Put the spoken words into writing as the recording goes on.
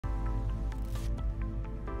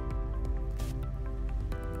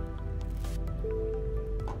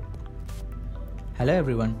Hello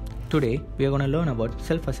everyone, today we are going to learn about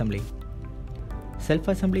self-assembly.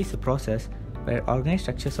 Self-assembly is a process where organized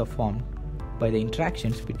structures are formed by the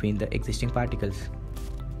interactions between the existing particles.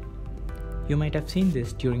 You might have seen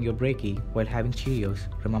this during your breakie while having Cheerios,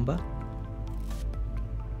 remember?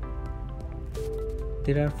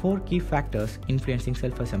 There are 4 key factors influencing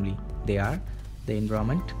self-assembly. They are the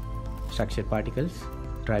environment, structured particles,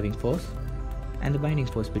 driving force, and the binding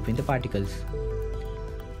force between the particles.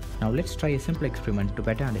 Now let's try a simple experiment to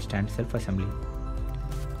better understand self-assembly.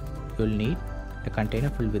 You will need a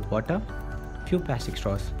container filled with water, few plastic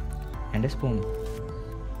straws, and a spoon.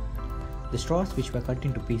 The straws, which were cut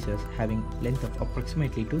into pieces having length of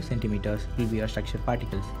approximately 2 cm, will be our structured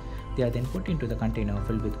particles. They are then put into the container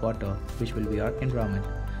filled with water, which will be our environment.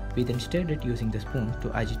 We then stirred it using the spoon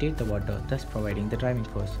to agitate the water, thus providing the driving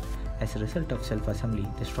force. As a result of self-assembly,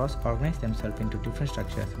 the straws organize themselves into different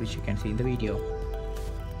structures, which you can see in the video.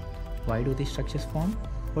 Why do these structures form?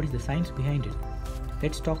 What is the science behind it?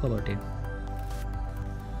 Let's talk about it.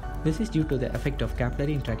 This is due to the effect of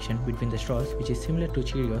capillary interaction between the straws, which is similar to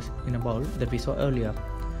Cheerios in a bowl that we saw earlier.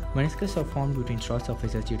 Meniscus are formed between straw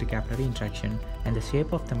surfaces due to capillary interaction, and the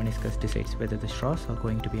shape of the meniscus decides whether the straws are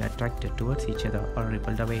going to be attracted towards each other or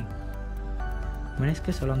repelled away.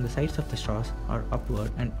 Meniscus along the sides of the straws are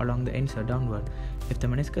upward and along the ends are downward. If the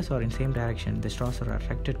meniscus are in same direction, the straws are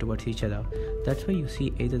attracted towards each other. That's why you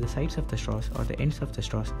see either the sides of the straws or the ends of the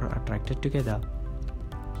straws are attracted together.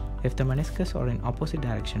 If the meniscus are in opposite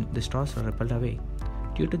direction, the straws are repelled away.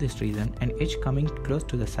 Due to this reason, an edge coming close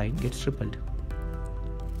to the side gets repelled.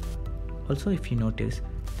 Also, if you notice,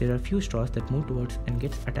 there are few straws that move towards and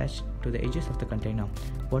gets attached to the edges of the container.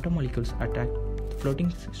 Water molecules attract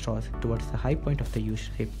floating straws towards the high point of the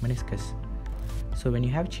U-shaped meniscus. So when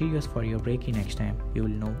you have Cheerios for your breakie next time, you will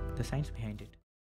know the science behind it.